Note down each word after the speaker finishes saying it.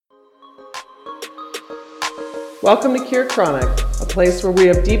Welcome to Cure Chronic, a place where we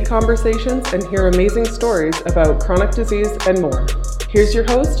have deep conversations and hear amazing stories about chronic disease and more. Here's your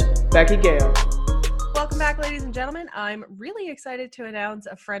host, Becky Gale. Welcome back, ladies and gentlemen. I'm really excited to announce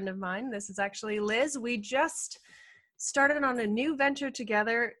a friend of mine. This is actually Liz. We just started on a new venture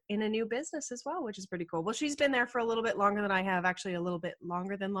together in a new business as well, which is pretty cool. Well, she's been there for a little bit longer than I have, actually a little bit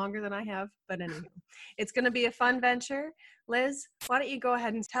longer than I have, but anyway, it's going to be a fun venture. Liz, why don't you go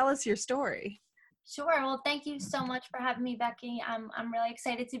ahead and tell us your story? Sure. Well, thank you so much for having me, Becky. I'm really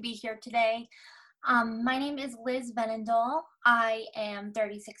excited to be here today. My name is Liz Venendahl. I am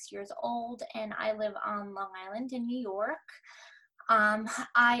 36 years old and I live on Long Island in New York.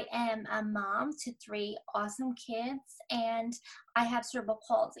 I am a mom to 3 awesome kids and I have cerebral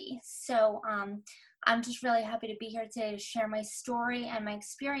palsy. So I'm just really happy to be here today to share my story and my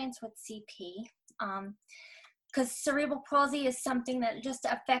experience with CP. Because cerebral palsy is something that just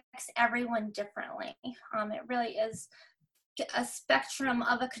affects everyone differently. It really is a spectrum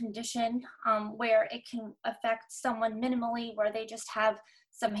of a condition where it can affect someone minimally, where they just have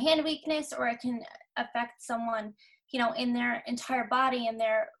some hand weakness, or it can affect someone, in their entire body and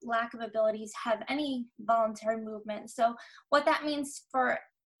their lack of abilities have any voluntary movement. So what that means for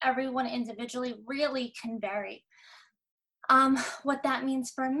everyone individually really can vary. What that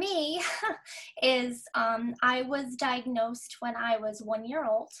means for me is I was diagnosed when I was 1 year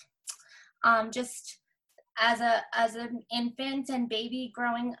old. Just as an infant and baby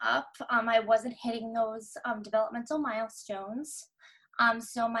growing up, I wasn't hitting those developmental milestones.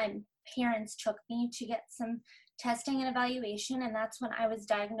 So my parents took me to get some testing and evaluation, and that's when I was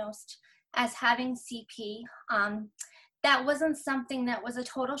diagnosed as having CP. That wasn't something that was a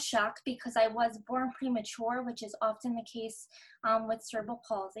total shock because I was born premature, which is often the case with cerebral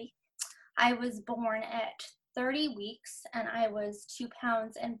palsy. I was born at 30 weeks and I was 2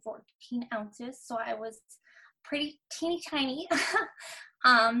 pounds and 14 ounces. So I was pretty teeny tiny.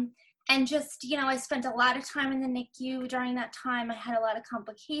 And just, I spent a lot of time in the NICU. During that time, I had a lot of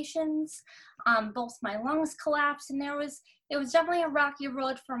complications. Both my lungs collapsed, and it was definitely a rocky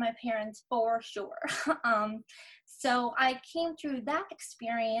road for my parents for sure. So I came through that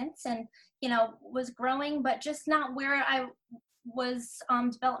experience and, was growing, but just not where I was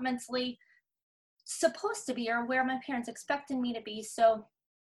developmentally supposed to be or where my parents expected me to be. So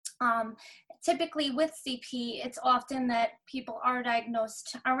typically with CP, it's often that people are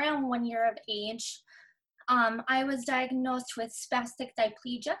diagnosed around 1 year of age. I was diagnosed with spastic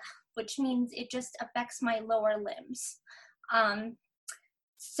diplegia, which means it just affects my lower limbs.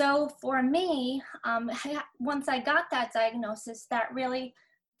 So for me, once I got that diagnosis, that really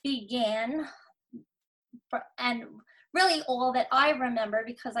began, and really all that I remember,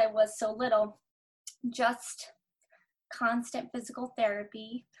 because I was so little, just constant physical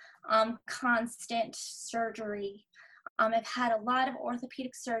therapy, constant surgery. I've had a lot of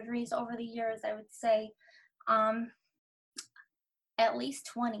orthopedic surgeries over the years. I would say at least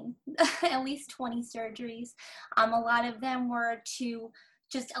 20, at least 20 surgeries. A lot of them were to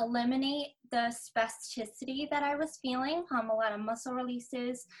just eliminate the spasticity that I was feeling, a lot of muscle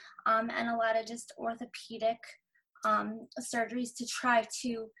releases, and a lot of just orthopedic surgeries to try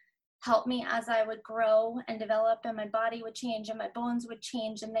to help me as I would grow and develop, and my body would change and my bones would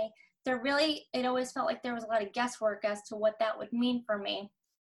change. And it always felt like there was a lot of guesswork as to what that would mean for me.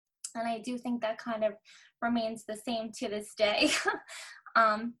 And I do think that kind of remains the same to this day.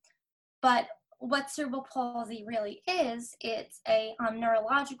 But what cerebral palsy really is, it's a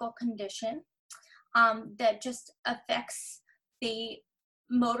neurological condition that just affects the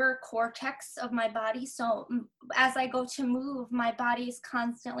motor cortex of my body. So as I go to move, my body is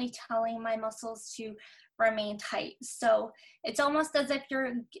constantly telling my muscles to remain tight. So it's almost as if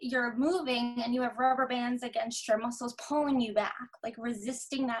you're moving and you have rubber bands against your muscles pulling you back, like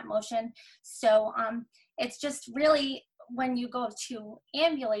resisting that motion. So it's just really, when you go to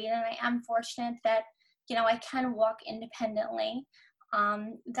ambulate, and I am fortunate that I can walk independently.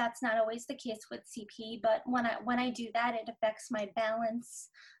 That's not always the case with CP, but when I do that, it affects my balance.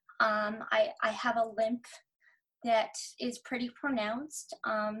 I have a limp that is pretty pronounced,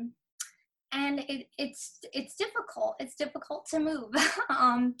 and it's difficult. It's difficult to move.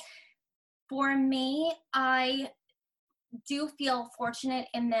 For me, I do feel fortunate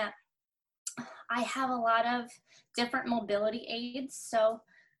in that I have a lot of different mobility aids. So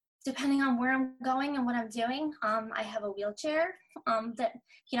depending on where I'm going and what I'm doing, I have a wheelchair that,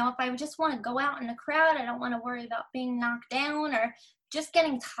 if I just want to go out in a crowd, I don't want to worry about being knocked down or just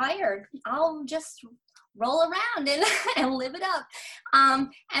getting tired. I'll just roll around and live it up.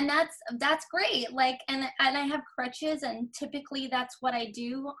 And that's great. And I have crutches, and typically that's what I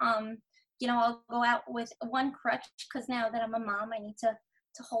do I'll go out with one crutch because now that I'm a mom, I need to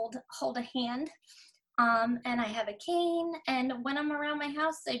hold a hand. And I have a cane, and when I'm around my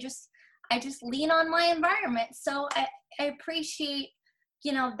house, I just lean on my environment. So I appreciate,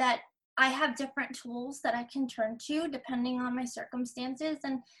 that I have different tools that I can turn to depending on my circumstances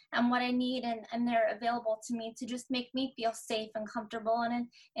and what I need, and they're available to me to just make me feel safe and comfortable and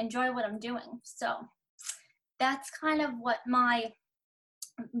enjoy what I'm doing. So that's kind of what my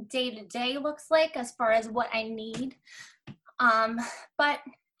day-to-day looks like as far as what I need. But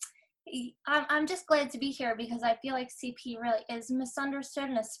I'm just glad to be here because I feel like CP really is misunderstood,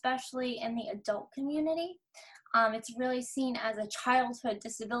 and especially in the adult community. It's really seen as a childhood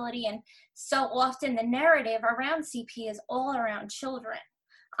disability, and so often the narrative around CP is all around children.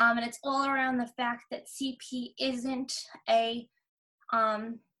 And it's all around the fact that CP isn't a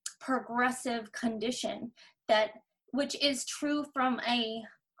progressive condition, which is true from a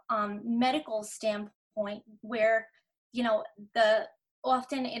medical standpoint, where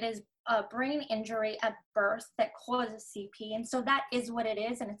often it is a brain injury at birth that causes CP, and so that is what it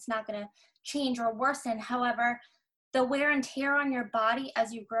is, and it's not going to change or worsen. However, the wear and tear on your body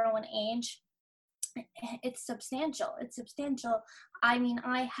as you grow in age, it's substantial. I mean,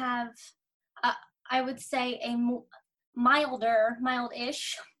 I have I would say a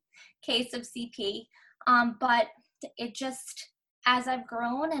mild-ish case of CP, but it just, as I've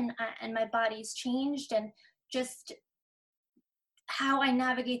grown and my body's changed, and just how I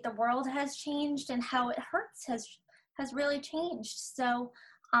navigate the world has changed, and how it hurts has really changed. So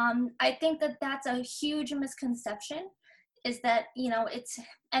I think that's a huge misconception, is that,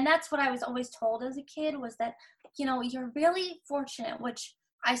 and that's what I was always told as a kid, was that, you're really fortunate, which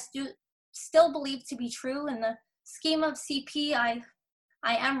I still believe to be true. In the scheme of CP, I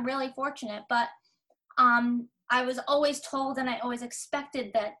am really fortunate, but I was always told, and I always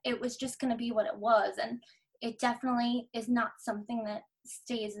expected that it was just going to be what it was, and it definitely is not something that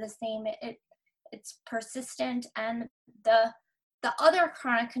stays the same. It's persistent, and the other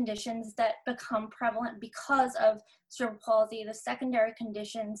chronic conditions that become prevalent because of cerebral palsy, the secondary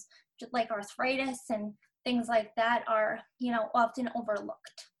conditions, just like arthritis and things like that, are, often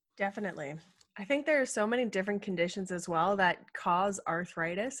overlooked. Definitely. I think there are so many different conditions as well that cause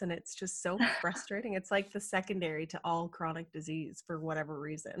arthritis, and it's just so frustrating. It's like the secondary to all chronic disease for whatever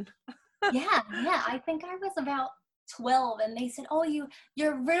reason. Yeah. I think I was about 12, and they said, "Oh,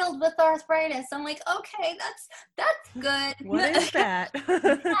 you're riddled with arthritis." I'm like, "Okay, that's good." What is that? Yeah,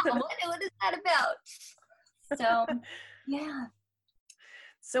 what is that about? So, yeah.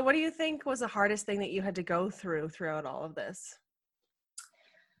 So what do you think was the hardest thing that you had to go throughout all of this?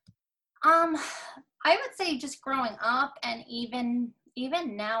 I would say just growing up, and even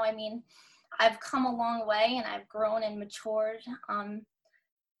now. I mean, I've come a long way, and I've grown and matured.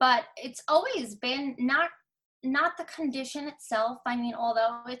 But it's always been not the condition itself. I mean,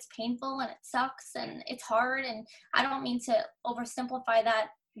 although it's painful and it sucks and it's hard, and I don't mean to oversimplify that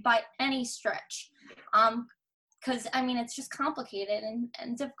by any stretch, because I mean, it's just complicated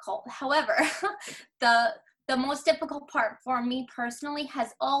and difficult. However, the most difficult part for me personally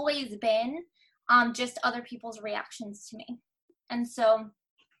has always been just other people's reactions to me. And so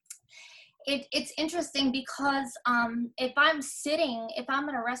it's interesting because if I'm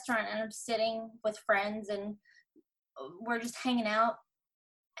at a restaurant and I'm sitting with friends and we're just hanging out,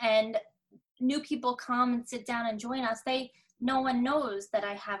 and new people come and sit down and join us, no one knows that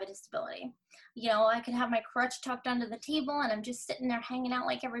I have a disability. I could have my crutch tucked under the table, and I'm just sitting there hanging out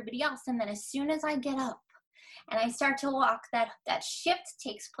like everybody else. And then as soon as I get up and I start to walk, that shift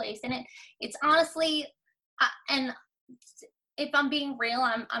takes place. And it's honestly, and if I'm being real,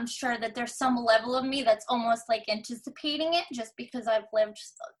 I'm sure that there's some level of me that's almost like anticipating it, just because I've lived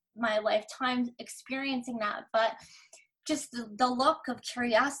my lifetime experiencing that. But just the look of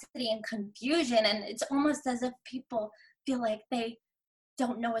curiosity and confusion, and it's almost as if people feel like they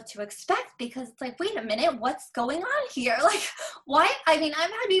don't know what to expect, because it's like, wait a minute, what's going on here? Like, why? I mean,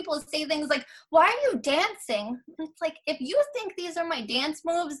 I've had people say things like, "Why are you dancing?" It's like, if you think these are my dance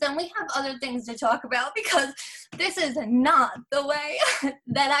moves, then we have other things to talk about, because this is not the way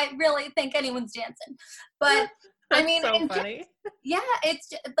that I really think anyone's dancing. But I mean, so funny. Yeah, it's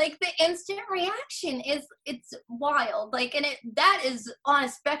just, like, the instant reaction it's wild. Like, and that is on a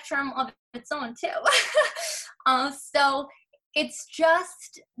spectrum of its own too. So it's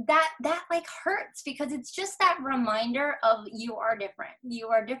just that like hurts, because it's just that reminder of you are different. You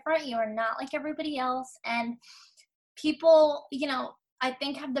are different. You are not like everybody else. And people, I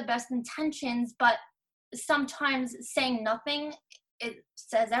think, have the best intentions, but sometimes saying nothing it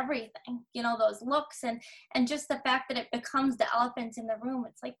says everything, you know, those looks and just the fact that it becomes the elephant in the room.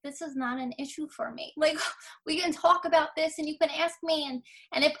 It's like, this is not an issue for me. Like, we can talk about this and you can ask me,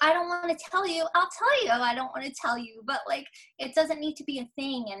 and if I don't want to tell you, I'll tell you I don't want to tell you, but like, it doesn't need to be a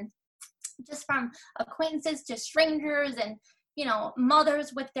thing. And just from acquaintances to strangers and, you know,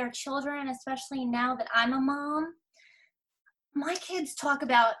 mothers with their children, especially now that I'm a mom, my kids talk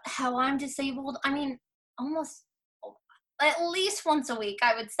about how I'm disabled. I mean, almost at least once a week,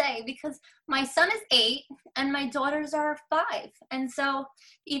 I would say, because my son is 8 and my daughters are 5. And so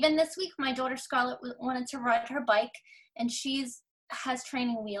even this week, my daughter Scarlett wanted to ride her bike, and has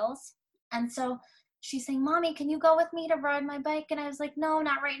training wheels. And so she's saying, Mommy, can you go with me to ride my bike? And I was like, no,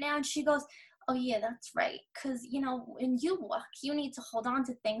 not right now. And she goes, oh yeah, that's right. Cause you know, when you walk, you need to hold on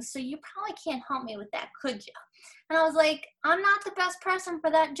to things. So you probably can't help me with that, could you? And I was like, I'm not the best person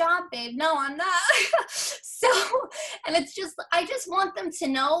for that job, babe. No, I'm not. So, and it's just, I just want them to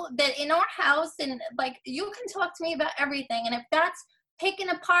know that in our house, and like, you can talk to me about everything. And if that's picking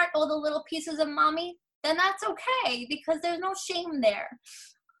apart all the little pieces of mommy, then that's okay, because there's no shame there.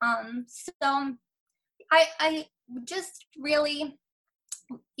 So I just really,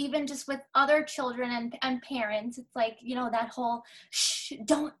 even just with other children and parents, it's like, you know, that whole, shh,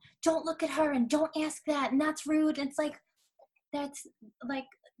 don't look at her and don't ask that, and that's rude. It's like, that's like,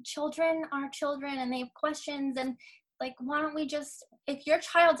 children are children and they have questions, and like, why don't we just, if your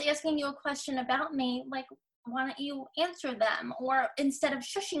child's asking you a question about me, like, why don't you answer them, or instead of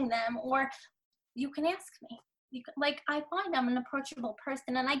shushing them, or you can ask me. Like, I find I'm an approachable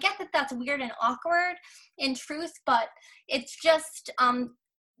person, and I get that that's weird and awkward in truth, but it's just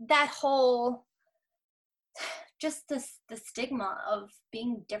that whole, just the stigma of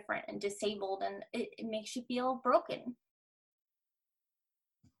being different and disabled, and it makes you feel broken.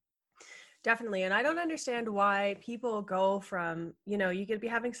 Definitely. And I don't understand why people go from, you know, you could be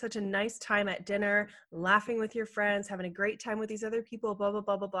having such a nice time at dinner, laughing with your friends, having a great time with these other people, blah, blah,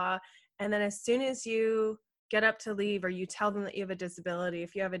 blah, blah, blah. And then as soon as you get up to leave, or you tell them that you have a disability,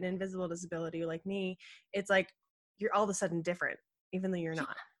 if you have an invisible disability like me, it's like you're all of a sudden different, even though you're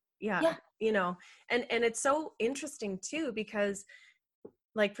not. Yeah. You know, and it's so interesting too, because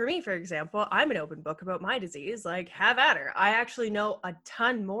like for me, for example, I'm an open book about my disease, like have at her. I actually know a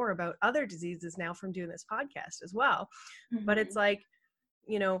ton more about other diseases now from doing this podcast as well. Mm-hmm. But it's like,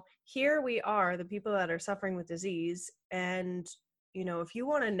 you know, here we are, the people that are suffering with disease, and you know, if you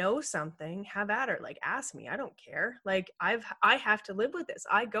want to know something, have at her. Like, ask me. I don't care. Like, I have to live with this.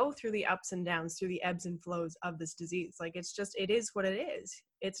 I go through the ups and downs, through the ebbs and flows of this disease. Like, it's just, it is what it is.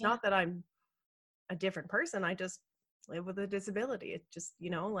 It's not that I'm a different person. I just live with a disability. It just, you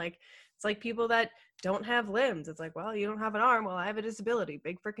know, like, it's like people that don't have limbs. It's like, well, you don't have an arm. Well, I have a disability.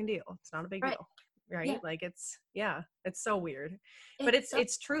 Big freaking deal. It's not a big deal. Right. Yeah. Like, it's so weird, but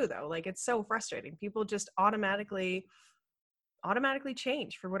it's true though. Like, it's so frustrating. People just automatically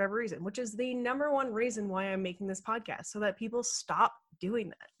change for whatever reason, which is the number one reason why I'm making this podcast, so that people stop doing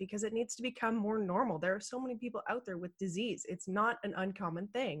that, because it needs to become more normal. There are so many people out there with disease. It's not an uncommon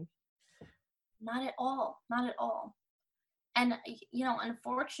thing. Not at all. Not at all. And, you know,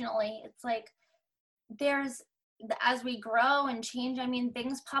 unfortunately, it's like as we grow and change, I mean,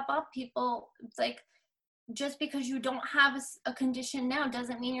 things pop up. People, it's like, just because you don't have a condition now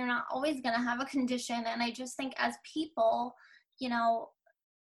doesn't mean you're not always going to have a condition. And I just think as people, you know,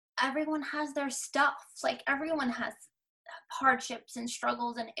 everyone has their stuff. Like, everyone has hardships and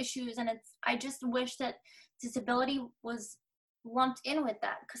struggles and issues. And I just wish that disability was lumped in with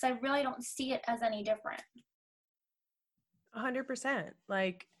that, because I really don't see it as any different. 100%.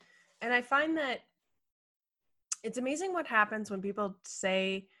 Like, and I find that it's amazing what happens when people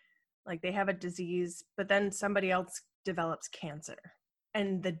say like they have a disease, but then somebody else develops cancer,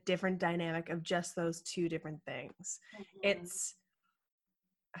 and the different dynamic of just those two different things. Mm-hmm. It's,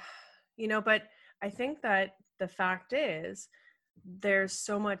 you know, but I think that the fact is there's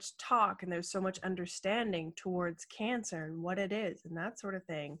so much talk and there's so much understanding towards cancer and what it is and that sort of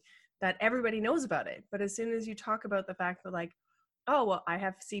thing, that everybody knows about it. But as soon as you talk about the fact that, like, oh, well, I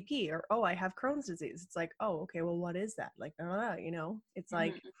have CP, or, oh, I have Crohn's disease, it's like, oh, okay, well, what is that? Like, you know, it's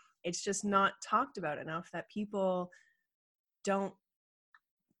like, it's just not talked about enough, that people don't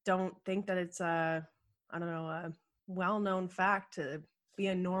think that it's a well-known fact to be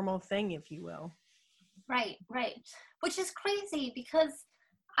a normal thing, if you will. Right. Which is crazy, because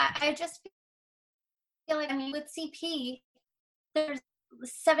I just feel like, I mean, with CP, there's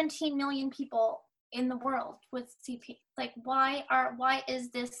 17 million people in the world with CP. Like, why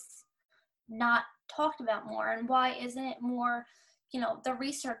is this not talked about more? And why isn't it more, you know, the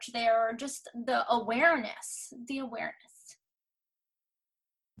research there, or just the awareness?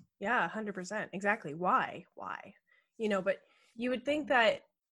 Yeah, 100%. Exactly. Why? But you would think that,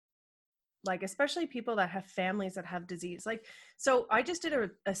 like, especially people that have families that have disease, like, so I just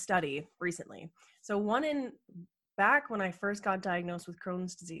did a study recently. So back when I first got diagnosed with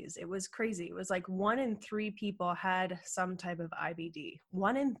Crohn's disease, it was crazy. It was like 1 in 3 people had some type of IBD.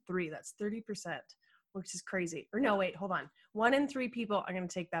 1 in 3, that's 30%, which is crazy. Or no, wait, hold on. 1 in 3 people, I'm going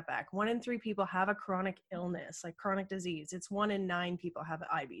to take that back. 1 in 3 people have a chronic illness, like chronic disease. It's 1 in 9 people have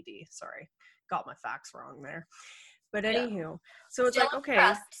IBD. Sorry, got my facts wrong there. But anywho, so it's Still like,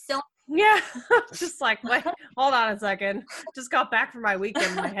 okay. Still Yeah, just like, wait, hold on a second. Just got back from my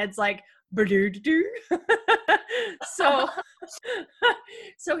weekend. My head's like, so,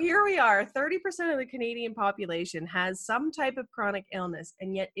 so here we are. 30% of the Canadian population has some type of chronic illness,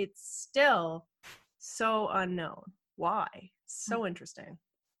 and yet it's still so unknown. Why? So interesting.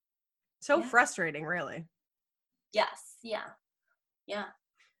 So frustrating, really. Yes. Yeah.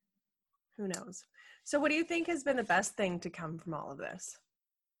 Who knows? So what do you think has been the best thing to come from all of this?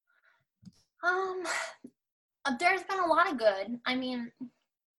 There's been a lot of good. I mean,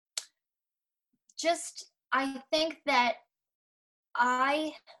 I think that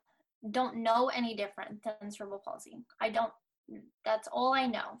I don't know any different than cerebral palsy. That's all I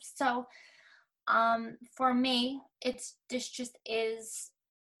know. So, for me, this just is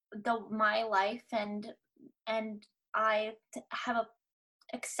my life, and I have a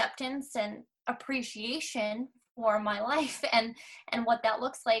acceptance and appreciation for my life and what that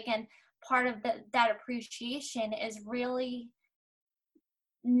looks like. And part of that appreciation is really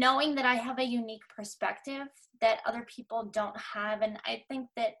knowing that I have a unique perspective that other people don't have. And I think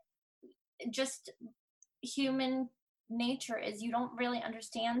that just human nature is you don't really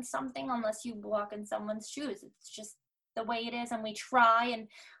understand something unless you walk in someone's shoes. It's just the way it is. And we try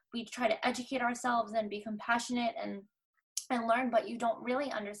to educate ourselves and be compassionate and learn, but you don't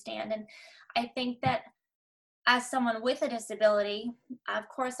really understand. And I think that as someone with a disability, of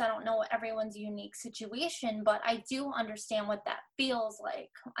course, I don't know everyone's unique situation, but I do understand what that feels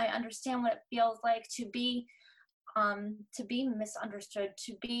like. I understand what it feels like to be misunderstood,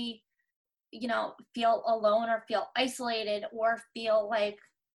 to be, feel alone or feel isolated or feel like,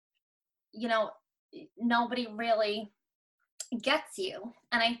 nobody really gets you.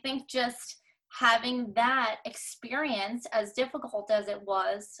 And I think just having that experience, as difficult as it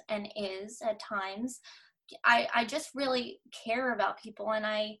was and is at times, I just really care about people, and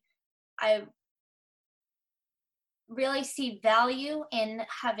I really see value in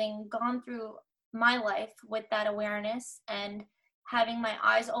having gone through my life with that awareness and having my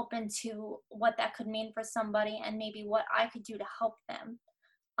eyes open to what that could mean for somebody and maybe what I could do to help them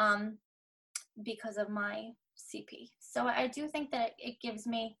because of my CP. So I do think that it gives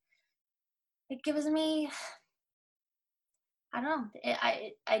me I don't know.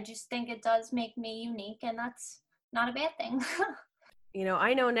 I just think it does make me unique, and that's not a bad thing.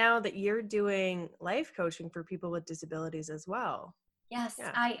 I know now that you're doing life coaching for people with disabilities as well. Yes,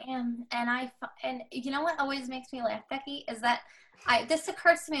 yeah. I am. And you know what always makes me laugh, Becky, is that this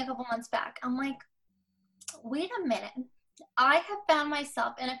occurs to me a couple months back. I'm like, wait a minute. I have found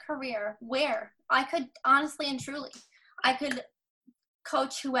myself in a career where I could honestly and truly, I could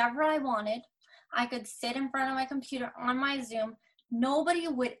coach whoever I wanted. I could sit in front of my computer on my Zoom. Nobody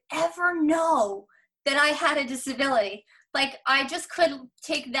would ever know that I had a disability. Like, I just could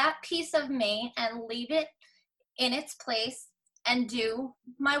take that piece of me and leave it in its place and do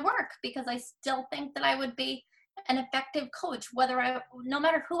my work, because I still think that I would be an effective coach, no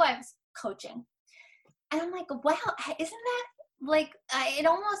matter who I was coaching. And I'm like, wow, isn't that like, it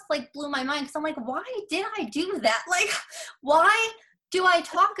almost like blew my mind, because I'm like, why did I do that? Like, why do I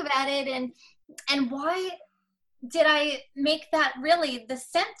talk about it, and why did I make that really the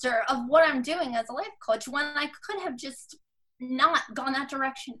center of what I'm doing as a life coach, when I could have just not gone that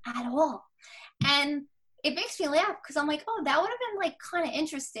direction at all? And it makes me laugh, because I'm like, oh, that would have been like kind of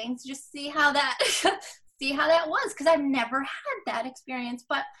interesting to just see how that was, because I've never had that experience.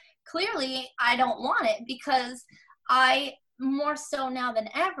 But clearly I don't want it, because I, more so now than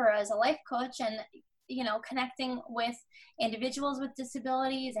ever as a life coach and connecting with individuals with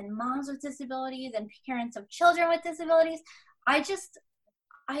disabilities and moms with disabilities and parents of children with disabilities, I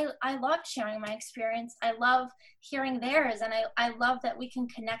love sharing my experience. I love hearing theirs, and I love that we can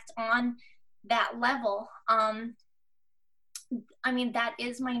connect on that level. I mean, that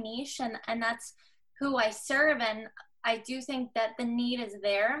is my niche, and that's who I serve, and I do think that the need is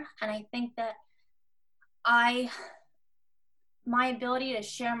there, and I think that my ability to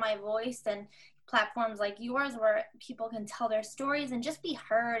share my voice and platforms like yours, where people can tell their stories and just be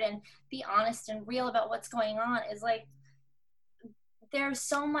heard and be honest and real about what's going on, is like, there's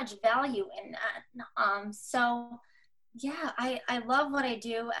so much value in that. So yeah, I love what I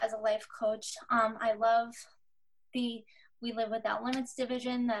do as a life coach. I love the We Live Without Limits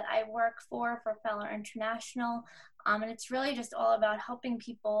division that I work for Feller International. And it's really just all about helping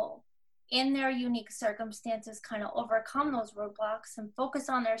people in their unique circumstances kind of overcome those roadblocks and focus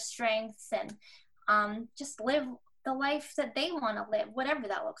on their strengths and just live the life that they want to live, whatever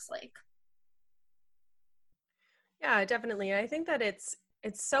that looks like. Yeah, definitely. I think that it's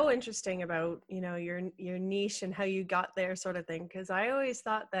so interesting about, you know, your niche and how you got there sort of thing. Because I always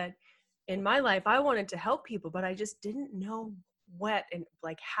thought that in my life, I wanted to help people, but I just didn't know what and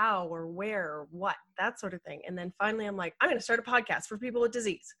like how or where or what, that sort of thing. And then finally I'm like, I'm going to start a podcast for people with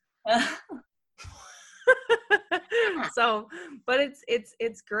disease. So, but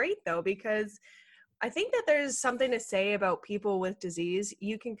it's great though, because I think that there's something to say about people with disease.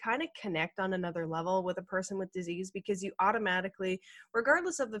 You can kind of connect on another level with a person with disease because you automatically,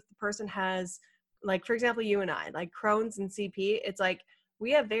 regardless of if the person has, like, for example, you and I, like Crohn's and CP, it's like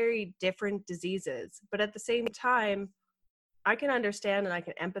we have very different diseases, but at the same time, I can understand and I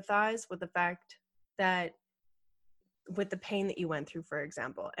can empathize with the fact that with the pain that you went through, for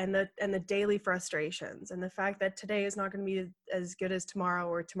example, and the daily frustrations and the fact that today is not going to be as good as tomorrow,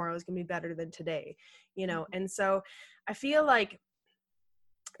 or tomorrow is going to be better than today, you know? And so I feel like,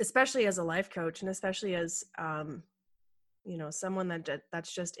 especially as a life coach and especially as, you know, someone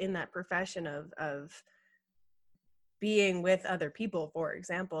that's just in that profession of being with other people, for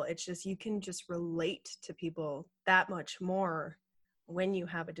example, it's just, you can just relate to people that much more when you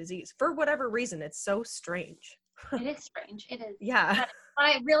have a disease for whatever reason. It's so strange. It is strange. It is. Yeah. But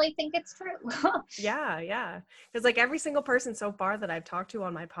I really think it's true. Yeah. Because like every single person so far that I've talked to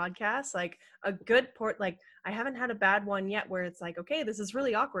on my podcast, like a good like I haven't had a bad one yet where it's like, okay, this is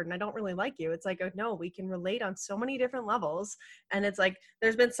really awkward and I don't really like you. It's like, oh, no, we can relate on so many different levels. And it's like,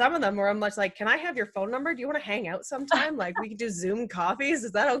 there's been some of them where I'm much like, can I have your phone number? Do you want to hang out sometime? Like we can do Zoom coffees.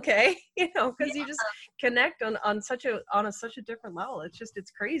 Is that okay? You know, because you just connect on such a different level.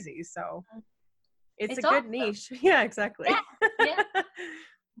 It's crazy. So it's a good niche. Yeah, exactly. Yeah.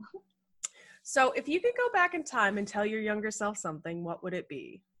 So if you could go back in time and tell your younger self something, what would it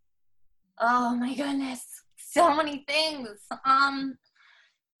be? Oh my goodness. So many things.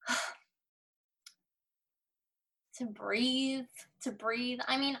 To breathe.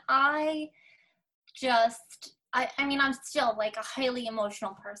 I mean, I'm still like a highly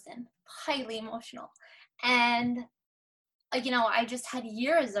emotional person, highly emotional. And you know, I just had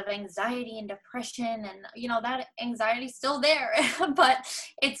years of anxiety and depression, and, you know, that anxiety's still there, but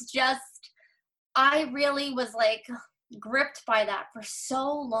it's just, I really was like gripped by that for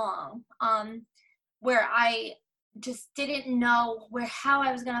so long, where I just didn't know how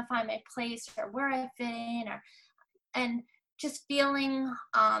I was going to find my place or where I fit in, and just feeling,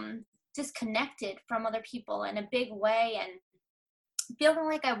 disconnected from other people in a big way, and feeling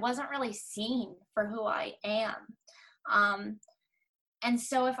like I wasn't really seen for who I am. And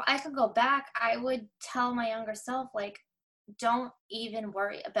so if I could go back, I would tell my younger self, like, don't even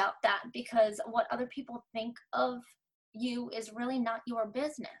worry about that, because what other people think of you is really not your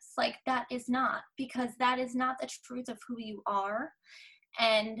business. Like, that is not, because that is not the truth of who you are.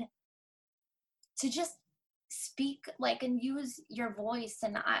 And to just speak, like, and use your voice.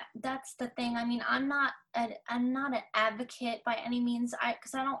 And that's the thing. I mean, I'm not an advocate by any means,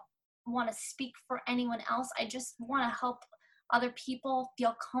 because I don't want to speak for anyone else. I just want to help other people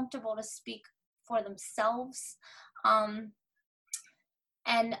feel comfortable to speak for themselves. And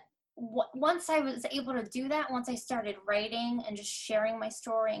once I was able to do that, once I started writing and just sharing my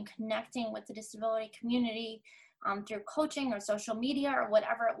story and connecting with the disability community, through coaching or social media or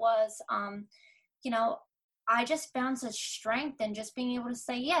whatever it was, you know, I just found such strength in just being able to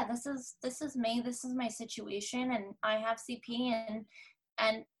say, yeah, this is me, this is my situation, and I have CP,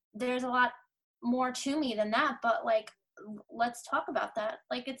 and there's a lot more to me than that, but like, let's talk about that.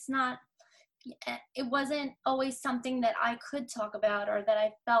 Like, it wasn't always something that I could talk about or that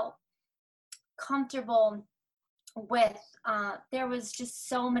I felt comfortable with. There was just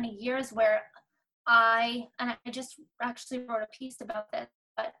so many years where I just actually wrote a piece about this,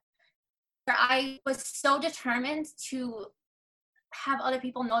 but where I was so determined to have other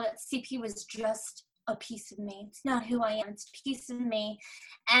people know that CP was just a piece of me. It's not who I am, it's a piece of me.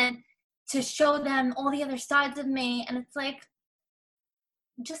 And to show them all the other sides of me. And it's like,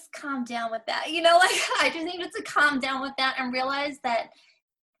 just calm down with that. You know, like, I just needed to calm down with that and realize that,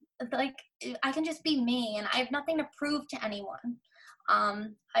 like, I can just be me and I have nothing to prove to anyone. I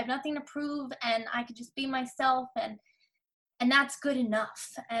have nothing to prove, and I could just be myself, and that's good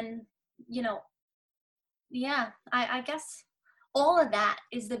enough. And, you know, yeah, I guess all of that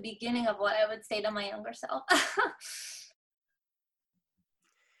is the beginning of what I would say to my younger self.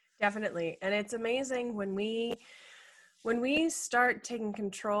 Definitely. And it's amazing when we start taking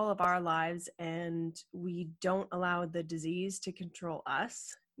control of our lives and we don't allow the disease to control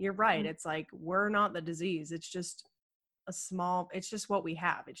us. You're right. It's like, we're not the disease. It's just it's just what we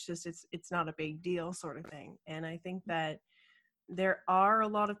have. It's not a big deal sort of thing. And I think that there are a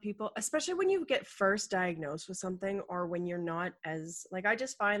lot of people, especially when you get first diagnosed with something, or when you're not as, like, I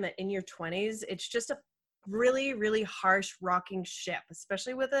just find that in your 20s, it's just a really, really harsh rocking ship,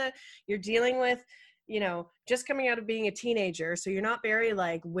 especially you're dealing with, just coming out of being a teenager. So you're not very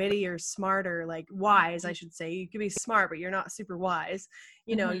like witty or smart or like wise, I should say. You could be smart, but you're not super wise.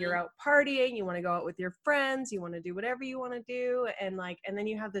 You're out partying, you want to go out with your friends, you want to do whatever you want to do. And then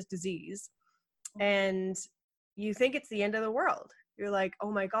you have this disease and you think it's the end of the world. You're like,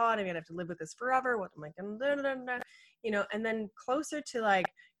 oh my God, I'm going to have to live with this forever. What am I going to do? And then closer to like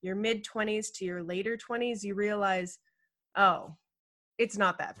your mid 20s to your later 20s, you realize, oh, it's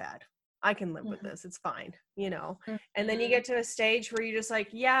not that bad. I can live with this. It's fine, and then you get to a stage where you're just like,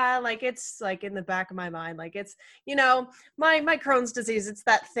 yeah, like it's like in the back of my mind, like it's, my Crohn's disease, it's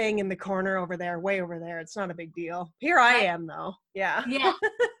that thing in the corner over there, way over there. It's not a big deal. Here I am though. Yeah.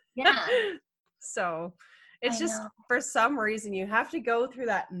 Yeah. So it's just, for some reason, you have to go through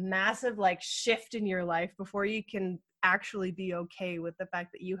that massive like shift in your life before you can actually be okay with the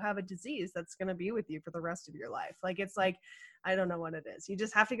fact that you have a disease that's going to be with you for the rest of your life. Like, it's like, I don't know what it is. You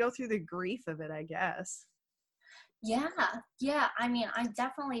just have to go through the grief of it, I guess. Yeah. I mean, I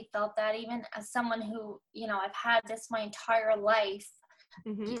definitely felt that, even as someone who, I've had this my entire life.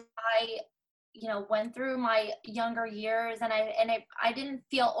 I, went through my younger years and I didn't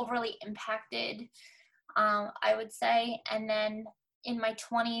feel overly impacted, I would say. And then in my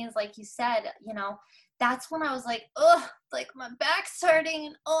 20s, like you said, that's when I was like, ugh, like my back's hurting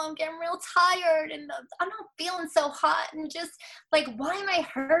and I'm getting real tired and I'm not feeling so hot and just like, why am I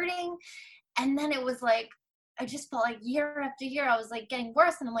hurting? And then it was like, I just felt like year after year, I was like getting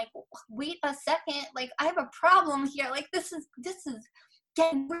worse. And I'm like, wait a second, like I have a problem here. Like this is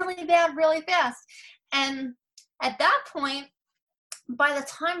getting really bad, really fast. And at that point, by the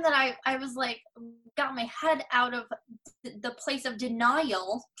time that I was like, got my head out of the place of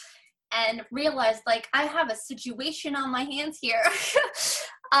denial and realized like I have a situation on my hands here.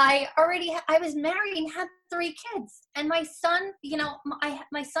 I was married and had 3 kids, and my son,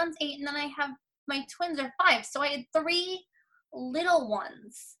 my son's 8, and then I have my twins are 5. So I had 3 little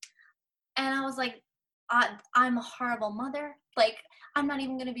ones, and I was like, I'm a horrible mother. Like, I'm not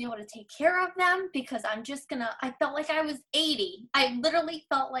even going to be able to take care of them because I felt like I was 80. I literally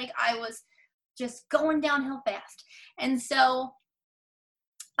felt like I was just going downhill fast. And so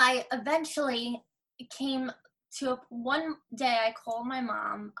I eventually came to one day I called my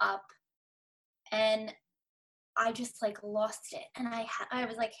mom up and I just like lost it. And I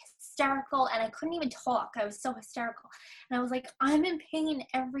was like hysterical and I couldn't even talk. I was so hysterical. And I was like, I'm in pain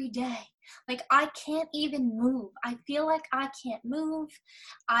every day. Like I can't even move. I feel like I can't move.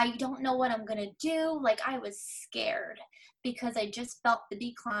 I don't know what I'm going to do. Like I was scared because I just felt the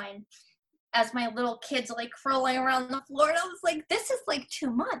decline as my little kids like crawling around the floor. And I was like, this is like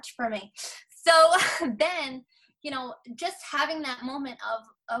too much for me. So then, just having that moment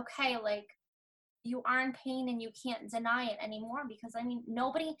of, okay, like, you are in pain and you can't deny it anymore, because I mean,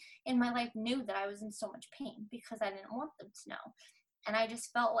 nobody in my life knew that I was in so much pain because I didn't want them to know. And I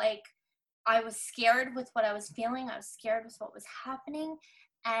just felt like I was scared with what I was feeling. I was scared with what was happening,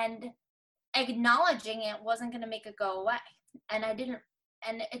 and acknowledging it wasn't going to make it go away. And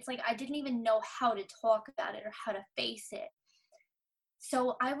it's like, I didn't even know how to talk about it or how to face it.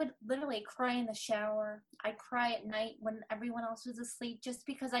 So I would literally cry in the shower. I'd cry at night when everyone else was asleep, just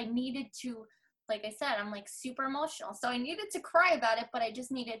because I needed to, like I said, I'm like super emotional. So I needed to cry about it, but I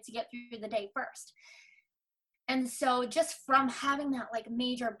just needed to get through the day first. And so just from having that like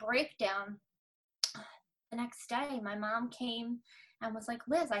major breakdown, the next day my mom came and was like,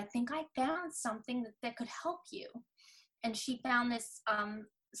 Liz, I think I found something that could help you. And she found this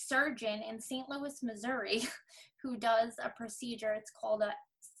surgeon in St. Louis, Missouri, who does a procedure. It's called a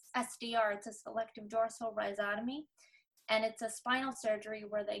SDR. It's a selective dorsal rhizotomy. And it's a spinal surgery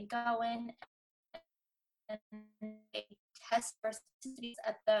where they go in and they test elasticities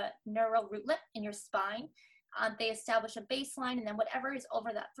at the neural rootlet in your spine. They establish a baseline, and then whatever is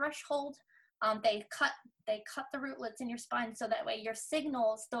over that threshold, they cut the rootlets in your spine, so that way your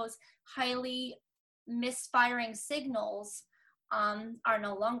signals, those highly misfiring signals, are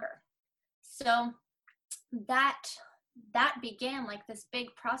no longer. So that began like this big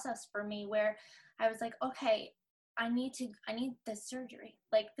process for me, where I was like, okay, I need this surgery.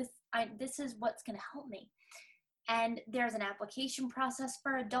 Like this is what's going to help me. And there's an application process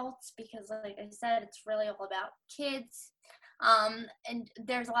for adults because, like I said, it's really all about kids. And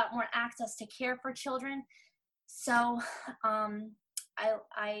there's a lot more access to care for children. So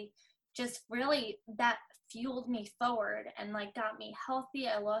I just really, that fueled me forward and like got me healthy.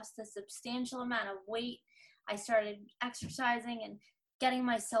 I lost a substantial amount of weight. I started exercising and getting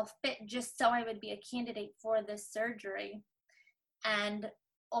myself fit just so I would be a candidate for this surgery. And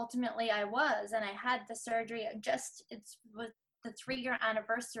ultimately I was, and I had the surgery. It was the 3-year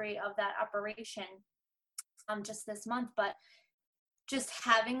anniversary of that operation just this month. But just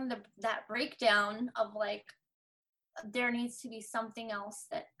having that breakdown of like, there needs to be something else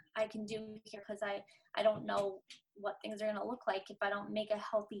that I can do here, because I don't know what things are going to look like if I don't make a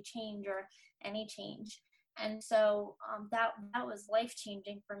healthy change or any change. And so that was life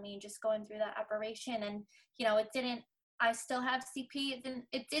changing for me, just going through that operation. And I still have CP.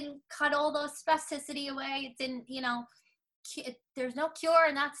 It didn't cut all the spasticity away. It didn't, there's no cure,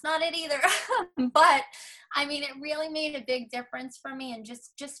 and that's not it either. But I mean, it really made a big difference for me, and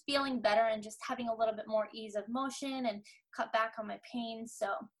just feeling better and just having a little bit more ease of motion and cut back on my pain. So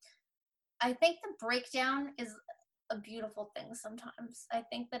I think the breakdown is a beautiful thing sometimes. I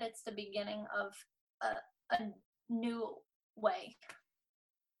think that it's the beginning of a new way.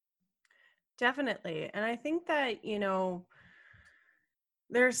 Definitely. And I think that,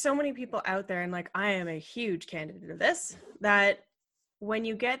 there's so many people out there, and like I am a huge candidate of this, that when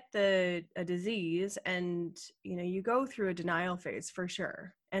you get a disease and you go through a denial phase for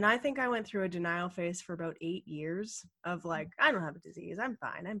sure. And I think I went through a denial phase for about 8 years of like, I don't have a disease, I'm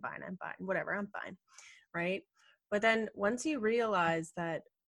fine, whatever, I'm fine, right? But then once you realize that,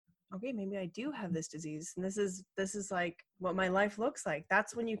 okay, maybe I do have this disease, and this is like what my life looks like,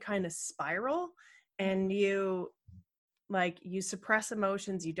 that's when you kind of spiral, and you suppress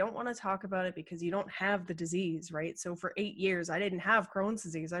emotions. You don't want to talk about it because you don't have the disease, right? So for 8 years, I didn't have Crohn's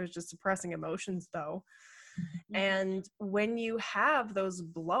disease. I was just suppressing emotions though. Mm-hmm. And when you have those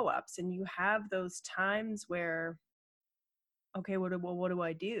blow-ups and you have those times where, okay, what do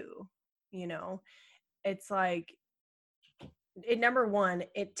I do? It's like, number one,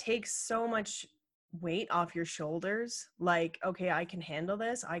 it takes so much weight off your shoulders. Like, okay, I can handle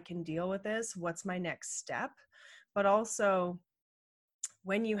this. I can deal with this. What's my next step? But also,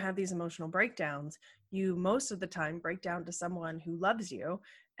 when you have these emotional breakdowns, you most of the time break down to someone who loves you,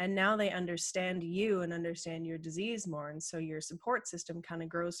 and now they understand you and understand your disease more. And so your support system kind of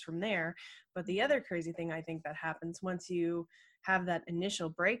grows from there. But the other crazy thing I think that happens once you have that initial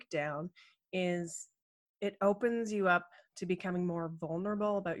breakdown is it opens you up to becoming more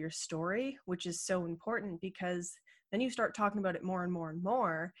vulnerable about your story, which is so important, because then you start talking about it more and more and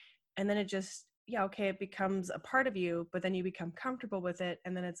more. And then it just, it becomes a part of you, but then you become comfortable with it.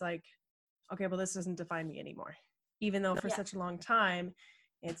 And then it's like, okay, well, this doesn't define me anymore. Even though for such a long time,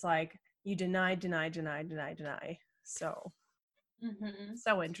 it's like you deny. So,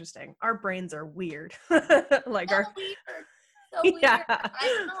 so interesting. Our brains are weird. Like so weird.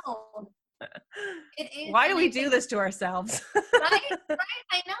 I know. It is. Why do we do this to ourselves? right,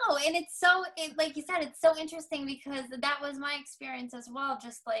 I know. And like you said, it's so interesting, because that was my experience as well.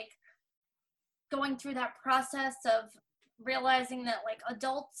 Just like going through that process of realizing that like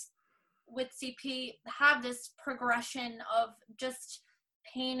adults with CP have this progression of just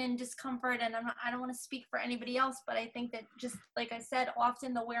pain and discomfort. And I don't want to speak for anybody else, but I think that, just like I said,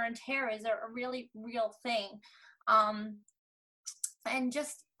 often the wear and tear is a really real thing. And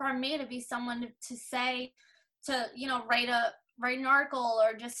just for me to be someone to say, to, write an article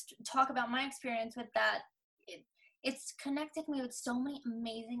or just talk about my experience with that, it's connected me with so many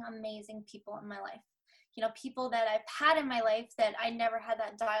amazing people in my life. People that I've had in my life that I never had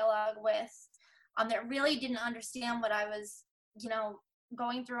that dialogue with, that really didn't understand what I was,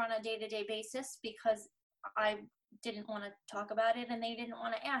 going through on a day-to-day basis, because I didn't want to talk about it and they didn't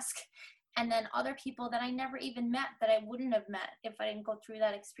want to ask. And then other people that I never even met, that I wouldn't have met if I didn't go through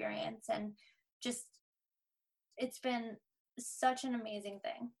that experience. And just, it's been such an amazing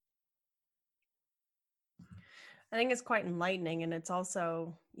thing. I think it's quite enlightening. And it's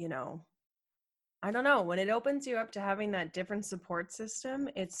also, I don't know, when it opens you up to having that different support system,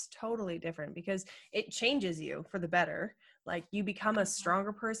 it's totally different, because it changes you for the better. Like, you become a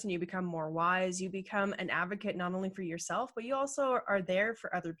stronger person, you become more wise, you become an advocate not only for yourself, but you also are there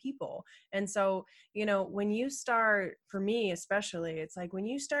for other people. And so, when you start, for me especially, it's like when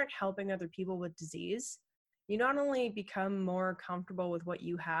you start helping other people with disease, you not only become more comfortable with what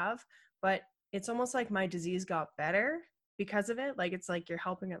you have, but it's almost like my disease got better because of it? Like, it's like you're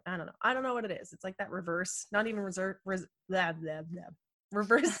helping them. I don't know what it is. It's like that reverse, not even blah, blah, blah.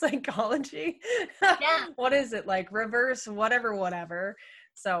 Reverse psychology. Yeah. What is it? Like reverse whatever.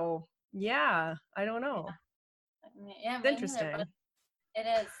 So yeah, I don't know. Yeah, It's me interesting. neither, but it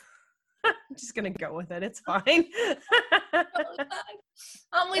is. I'm just gonna go with it. It's fine.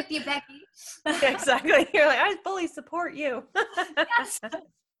 I'm with you, Becky. Exactly. You're like, I fully support you. Yes.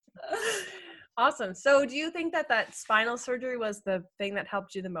 Awesome. So do you think that spinal surgery was the thing that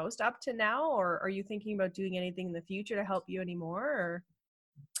helped you the most up to now, or are you thinking about doing anything in the future to help you anymore? Or?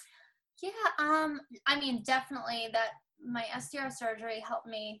 Yeah, I mean, definitely that my SDR surgery helped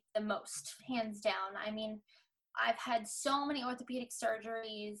me the most, hands down. I mean, I've had so many orthopedic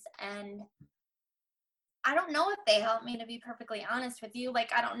surgeries, and I don't know if they helped me, to be perfectly honest with you.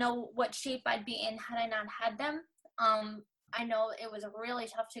 Like, I don't know what shape I'd be in had I not had them. I know it was really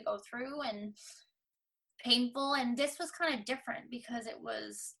tough to go through and painful, and this was kind of different because it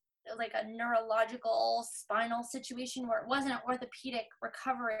was like a neurological spinal situation where it wasn't an orthopedic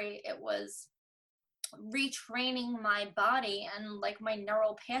recovery. It was retraining my body and like my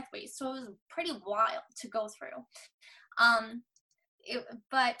neural pathways, so it was pretty wild to go through.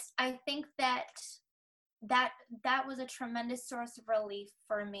 But I think that was a tremendous source of relief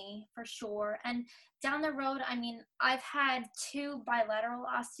for me, for sure. And down the road, I mean, I've had 2 bilateral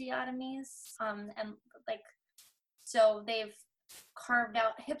osteotomies, and like, so they've carved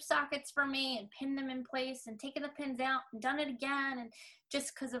out hip sockets for me and pinned them in place and taken the pins out and done it again, and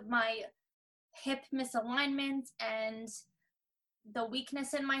just because of my hip misalignment and the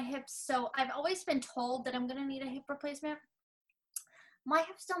weakness in my hips. So I've always been told that I'm going to need a hip replacement. My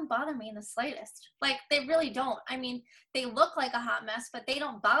hips don't bother me in the slightest. Like, they really don't. I mean, they look like a hot mess, but they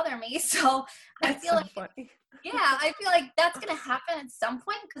don't bother me. So I feel like, funny. yeah, I feel like that's going to happen at some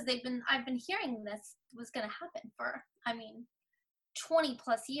point, because I've been hearing this was going to happen for, I mean, 20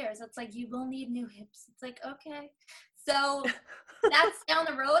 plus years. It's like, you will need new hips. It's like, okay. So that's down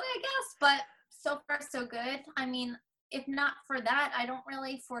the road, I guess, but so far so good. I mean, if not for that, I don't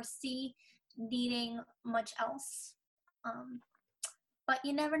really foresee needing much else. But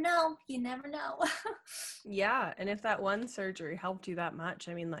you never know. You never know. Yeah, and if that one surgery helped you that much,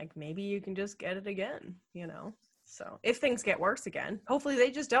 I mean, like, maybe you can just get it again, you know? So if things get worse again, hopefully they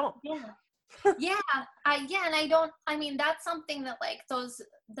just don't. Yeah. Yeah. And I mean, that's something that, like,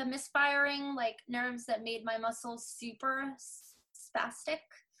 the misfiring, like, nerves that made my muscles super spastic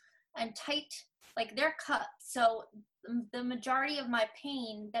and tight, like, they're cut. So the majority of my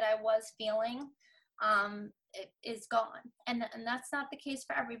pain that I was feeling, it is gone. And that's not the case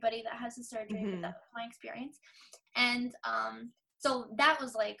for everybody that has a surgery, but that was my experience. And so that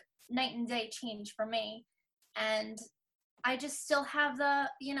was like night and day change for me. And I just still have the,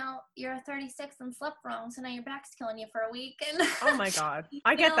 you're 36 and slept wrong, so now your back's killing you for a week. And oh my God,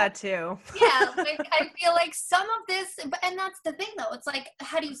 I get that too. Yeah, like, I feel like some of this, and that's the thing though, it's like,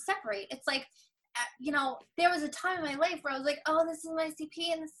 how do you separate? It's like, there was a time in my life where I was like, oh, this is my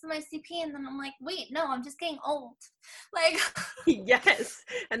CP and this is my CP, and then I'm like, wait, no, I'm just getting old. Like, yes.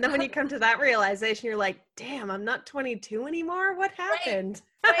 And then when you come to that realization, you're like, damn, I'm not 22 anymore. What happened?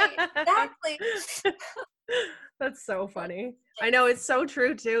 Right, exactly. That's so funny. I know, it's so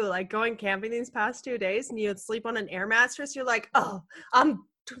true too. Like, going camping these past 2 days and you'd sleep on an air mattress, you're like, oh, I'm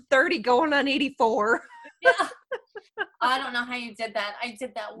 30 going on 84. Yeah. I don't know how you did that. I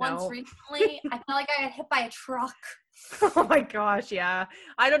did that once recently. I felt like I got hit by a truck. Oh my gosh, yeah.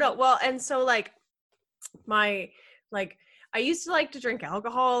 I don't know. Well, and so like I used to like to drink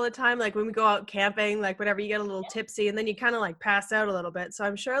alcohol all the time. Like when we go out camping, like whatever, you get a little tipsy and then you kind of like pass out a little bit. So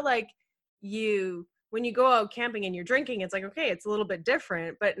I'm sure like when you go out camping and you're drinking, it's like, okay, it's a little bit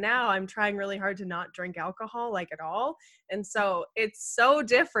different. But now I'm trying really hard to not drink alcohol, like, at all. And so it's so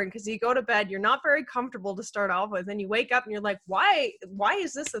different because you go to bed, you're not very comfortable to start off with. And you wake up and you're like, why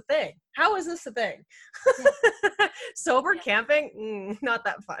is this a thing? How is this a thing? Yeah. Sober camping, not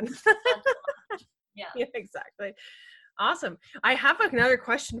that fun. Yeah, exactly. Awesome. I have another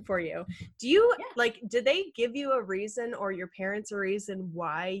question for you. Do you did they give you a reason, or your parents a reason,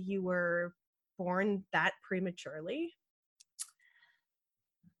 why you were born that prematurely?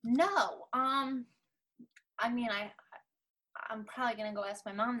 No. I mean, I'm probably gonna go ask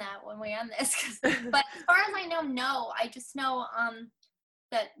my mom that when we end this. But as far as I know, no. I just know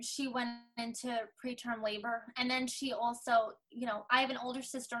that she went into preterm labor, and then she also, I have an older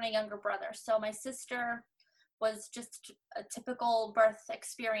sister and a younger brother. So my sister was just a typical birth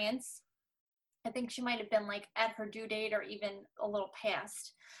experience. I think she might have been like at her due date or even a little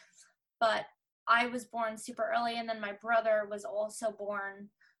past. But I was born super early, and then my brother was also born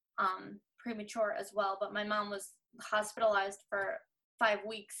premature as well. But my mom was hospitalized for 5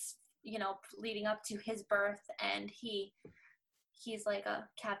 weeks, leading up to his birth, and he's like a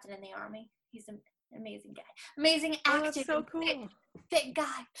captain in the army. He's an amazing guy, amazing Oh, active, that's so cool. fit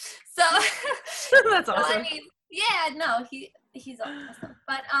guy. So That's awesome. I mean, yeah, no, he's awesome.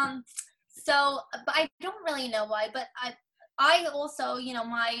 But but I don't really know why. But I also,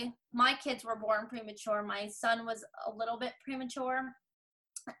 my kids were born premature. My son was a little bit premature,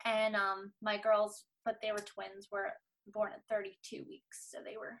 and my girls, but they were twins, were born at 32 weeks, so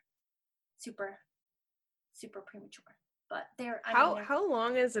they were super, super premature. But How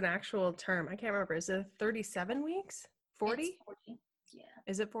long is an actual term? I can't remember. Is it 37 weeks? 40? 40. Yeah.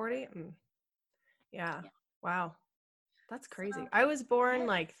 Is it 40? Yeah. Wow. That's crazy. So, I was born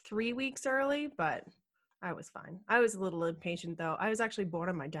like 3 weeks early, but I was fine. I was a little impatient though. I was actually born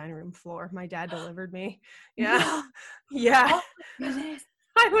on my dining room floor. My dad delivered me. Yeah. No. Yeah. Oh my goodness.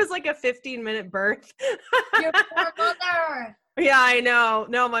 I was like a 15-minute birth. Your poor mother. Yeah, I know.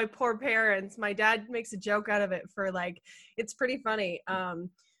 No, my poor parents. My dad makes a joke out of it for like, it's pretty funny.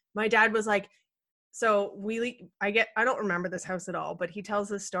 My dad was like, so I don't remember this house at all, but he tells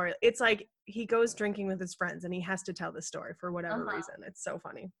this story. It's like he goes drinking with his friends and he has to tell this story for whatever reason. It's so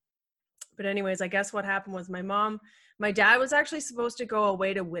funny. But anyways, I guess what happened was my dad was actually supposed to go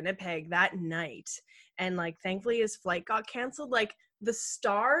away to Winnipeg that night. And like, thankfully his flight got canceled. Like the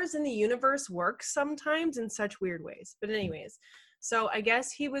stars in the universe work sometimes in such weird ways. But anyways, so I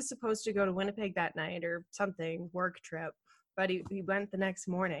guess he was supposed to go to Winnipeg that night or something, work trip, but he went the next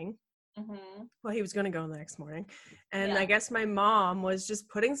morning. Mm-hmm. Well, he was going to go the next morning. And I guess my mom was just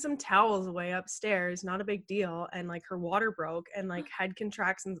putting some towels away upstairs, not a big deal. And like her water broke and like had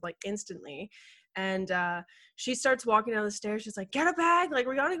contractions like instantly. And she starts walking down the stairs. She's like, get a bag. Like,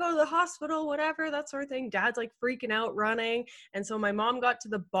 we're going to go to the hospital, whatever, that sort of thing. Dad's like freaking out, running. And so my mom got to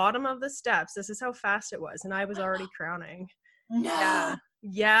the bottom of the steps. This is how fast it was. And I was already crowning. No.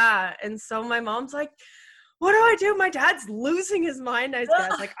 Yeah. And so my mom's like, what do I do? My dad's losing his mind, I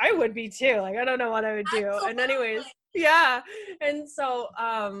guess. Like, I would be too. Like, I don't know what I would do. Absolutely. And anyways, yeah. And so,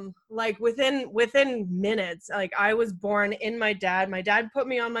 like within minutes, like I was born in my dad put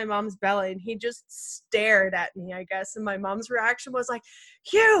me on my mom's belly and he just stared at me, I guess. And my mom's reaction was like,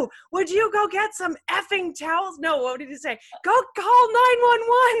 Hugh, would you go get some effing towels? No, what did he say? Go call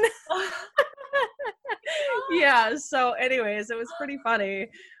 911. Yeah. So anyways, it was pretty funny,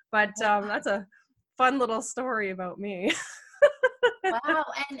 but that's a fun little story about me. Wow.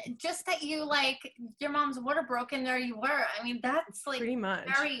 And just that you like your mom's water broke and there you were. I mean, that's like pretty much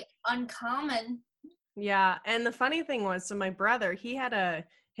very uncommon. Yeah. And the funny thing was, so my brother, he had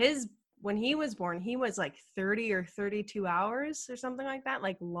when he was born, he was like 30 or 32 hours or something like that.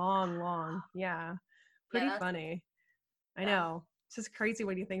 Like long. Yeah. Pretty funny. I know. It's just crazy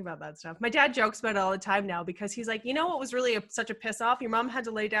when you think about that stuff. My dad jokes about it all the time now because he's like, you know what was really such a piss off? Your mom had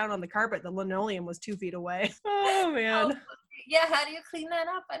to lay down on the carpet. The linoleum was 2 feet away. Oh, man. Yeah, how do you clean that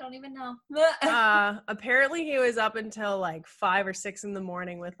up? I don't even know. Apparently he was up until like 5 or 6 in the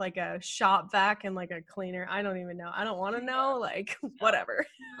morning with like a shop vac and like a cleaner. I don't even know. I don't want to know. Like, whatever.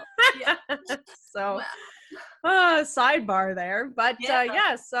 Yeah. So, sidebar there. But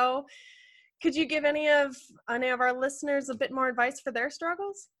yeah, so could you give any of our listeners a bit more advice for their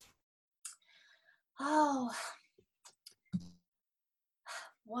struggles? Oh,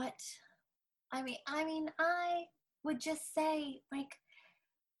 what? I mean, I would just say, like,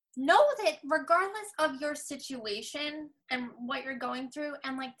 know that regardless of your situation and what you're going through,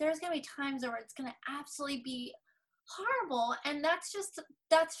 and like, there's gonna be times where it's gonna absolutely be horrible, and that's just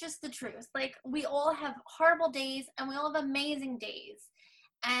the truth. Like, we all have horrible days, and we all have amazing days,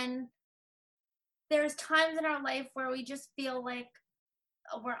 and there's times in our life where we just feel like,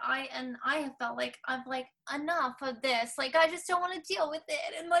 where I have felt like I've like, enough of this. Like, I just don't want to deal with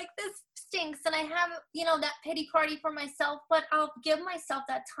it. And like, this stinks. And I have, that pity party for myself, but I'll give myself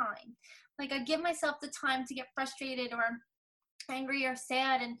that time. Like, I give myself the time to get frustrated or angry or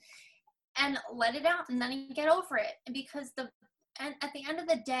sad and let it out. And then you get over it. And because at the end of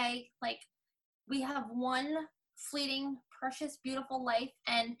the day, like, we have one fleeting, precious, beautiful life,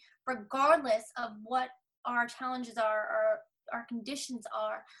 and regardless of what our challenges are or our conditions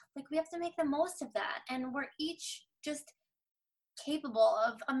are, like, we have to make the most of that, and we're each just capable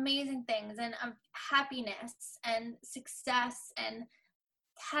of amazing things and of happiness and success, and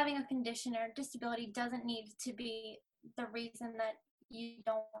having a condition or disability doesn't need to be the reason that you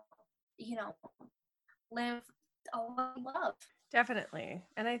don't live a love. Definitely.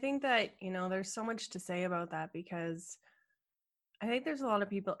 And I think that, there's so much to say about that, because I think there's a lot of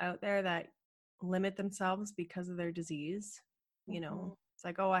people out there that limit themselves because of their disease. It's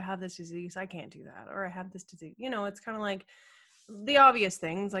like, oh, I have this disease, I can't do that. Or I have this disease. You know, it's kind of like the obvious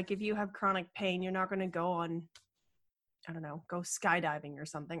things. Like if you have chronic pain, you're not going to go on, I don't know, go skydiving or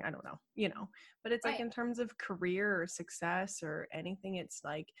something. I don't know, you know, but it's like Right. in terms of career or success or anything, it's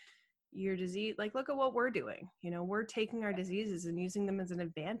like your disease, like look at what we're doing. You know, we're taking our diseases and using them as an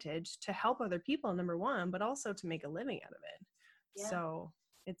advantage to help other people, number one, but also to make a living out of it. Yeah. So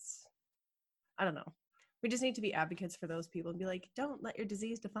it's, I don't know. We just need to be advocates for those people and be like, don't let your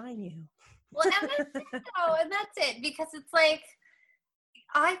disease define you. Well, and that's it, though, and that's it, because it's like,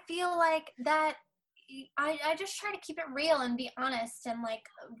 I feel like that I just try to keep it real and be honest, and like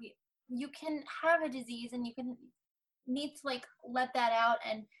you can have a disease and you can need to like let that out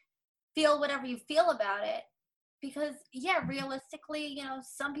and feel whatever you feel about it, because yeah, realistically, you know,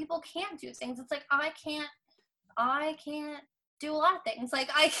 some people can't do things. It's like I can't do a lot of things. Like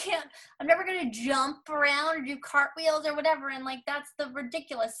I'm never gonna jump around or do cartwheels or whatever, and like that's the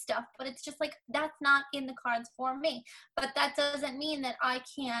ridiculous stuff, but it's just like that's not in the cards for me. But that doesn't mean that I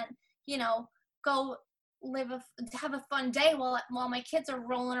can't, you know, go have a fun day while my kids are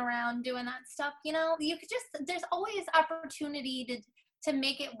rolling around doing that stuff. You know, you could just, there's always opportunity to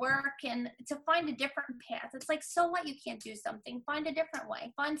make it work and to find a different path. It's like, so what, you can't do something, find a different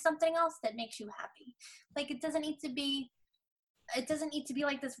way, find something else that makes you happy. Like it doesn't need to be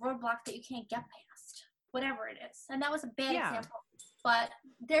like this roadblock that you can't get past, whatever it is. And that was a bad example, but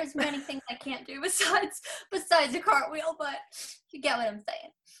there's many things I can't do besides a cartwheel, but you get what I'm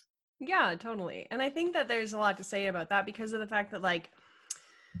saying. Yeah, totally. And I think that there's a lot to say about that because of the fact that like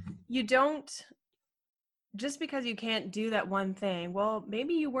you don't, just because you can't do that one thing, well,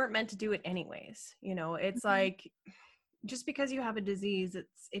 maybe you weren't meant to do it anyways. You know, it's like, just because you have a disease,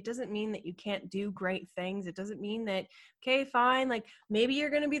 it doesn't mean that you can't do great things. It doesn't mean that, okay, fine, like maybe you're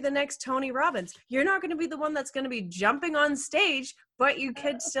going to be the next Tony Robbins. You're not going to be the one that's going to be jumping on stage, but you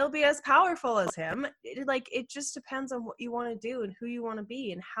could still be as powerful as him. It just depends on what you want to do and who you want to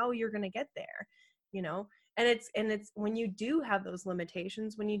be and how you're going to get there, you know? And it's when you do have those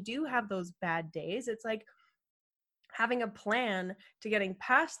limitations, when you do have those bad days, it's like having a plan to getting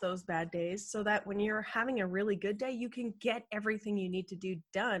past those bad days so that when you're having a really good day, you can get everything you need to do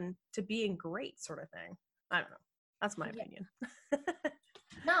done to being great, sort of thing. I don't know. That's my opinion.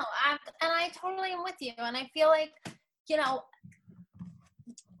 No, I totally am with you. And I feel like, you know,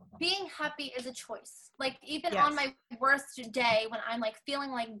 being happy is a choice. Like even on my worst day when I'm like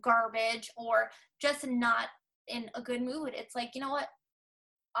feeling like garbage or just not in a good mood, it's like, you know what?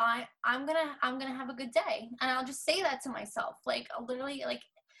 I'm gonna have a good day, and I'll just say that to myself, like literally, like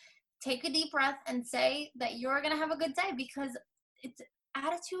take a deep breath and say that you're gonna have a good day, because it's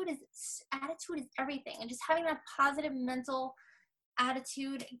attitude is everything, and just having that positive mental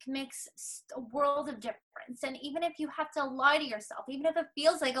attitude makes a world of difference. And even if you have to lie to yourself, even if it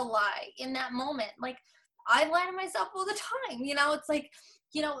feels like a lie in that moment, like I lie to myself all the time, you know, it's like,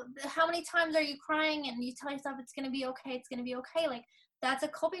 you know, how many times are you crying and you tell yourself it's gonna be okay, like that's a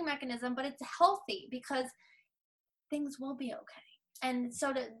coping mechanism, but it's healthy because things will be okay. And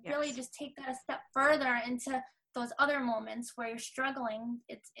so to really just take that a step further into those other moments where you're struggling,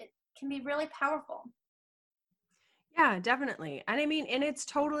 it can be really powerful. Yeah, definitely. And I mean, and it's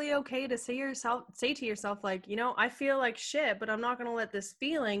totally okay to say to yourself, like, you know, I feel like shit, but I'm not going to let this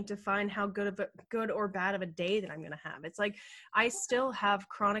feeling define how good or bad of a day that I'm going to have. It's like, I still have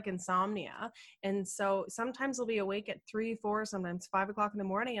chronic insomnia. And so sometimes I'll be awake at 3, 4, sometimes 5 o'clock in the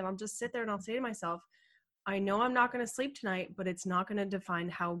morning. And I'll just sit there and I'll say to myself, I know I'm not going to sleep tonight, but it's not going to define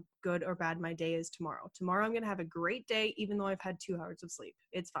how good or bad my day is tomorrow. Tomorrow I'm going to have a great day, even though I've had 2 hours of sleep.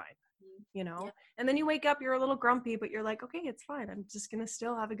 It's fine. You know, and then you wake up, you're a little grumpy, but you're like, okay, it's fine. I'm just going to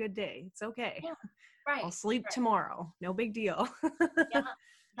still have a good day. It's okay. Yeah, right. I'll sleep tomorrow. No big deal. Yeah.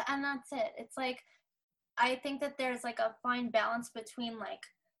 And that's it. It's like, I think that there's like a fine balance between like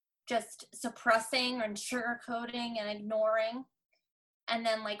just suppressing and sugarcoating and ignoring, and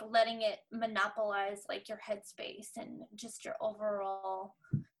then like letting it monopolize like your headspace and just your overall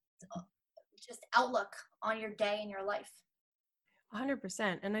just outlook on your day and your life.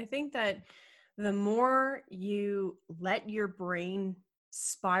 100%. And I think that the more you let your brain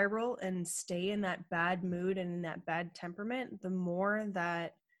spiral and stay in that bad mood and in that bad temperament, the more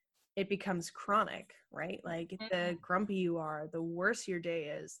that it becomes chronic, right? Like the grumpy you are, the worse your day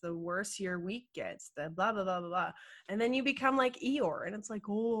is, the worse your week gets, the blah, blah, blah, blah, blah. And then you become like Eeyore, and it's like,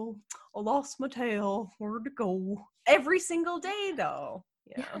 oh, I lost my tail. Where'd it go? Every single day, though.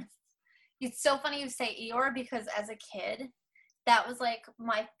 Yeah. Yes. It's so funny you say Eeyore, because as a kid, that was like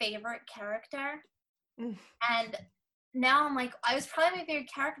my favorite character. And now I'm like, I was probably my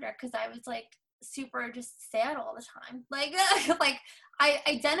favorite character because I was like super just sad all the time. Like, like I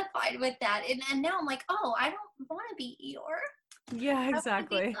identified with that. And now I'm like, oh, I don't want to be Eeyore. Yeah,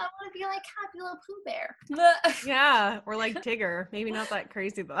 exactly. I want to be like Happy Little Pooh Bear. Yeah, or like Tigger. Maybe not that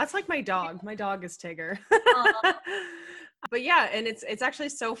crazy though. That's like my dog. My dog is Tigger. But yeah, and it's actually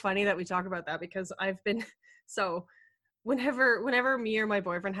so funny that we talk about that, because I've been so whenever me or my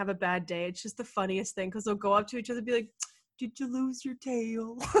boyfriend have a bad day, it's just the funniest thing, because they'll go up to each other and be like, "Did you lose your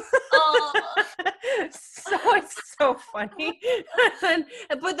tail?" So it's so funny.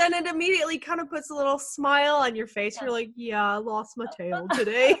 But then it immediately kind of puts a little smile on your face. You're like, yeah, I lost my tail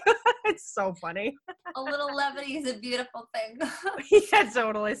today. It's so funny. A little levity is a beautiful thing. Yeah,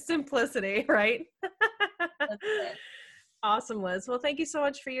 totally. Simplicity, right? That's it. Awesome, Liz. Well, thank you so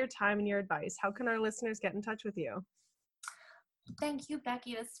much for your time and your advice. How can our listeners get in touch with you? Thank you,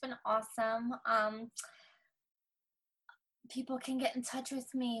 Becky. This has been awesome. People can get in touch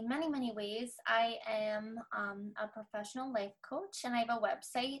with me many ways. I am a professional life coach, and I have a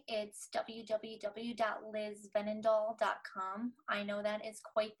website. It's www.lizvenendahl.com. I know that is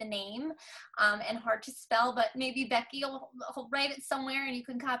quite the name and hard to spell, but maybe Becky will write it somewhere and you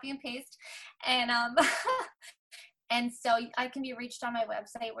can copy and paste. And and so I can be reached on my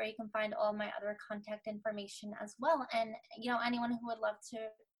website, where you can find all my other contact information as well. And anyone who would like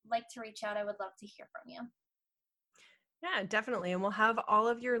to reach out, I would love to hear from you. Yeah, definitely. And we'll have all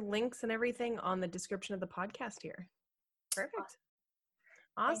of your links and everything on the description of the podcast here. Perfect.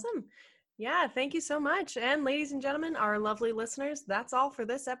 Awesome. Yeah, thank you so much. And ladies and gentlemen, our lovely listeners, that's all for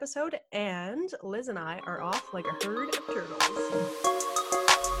this episode. And Liz and I are off like a herd of turtles.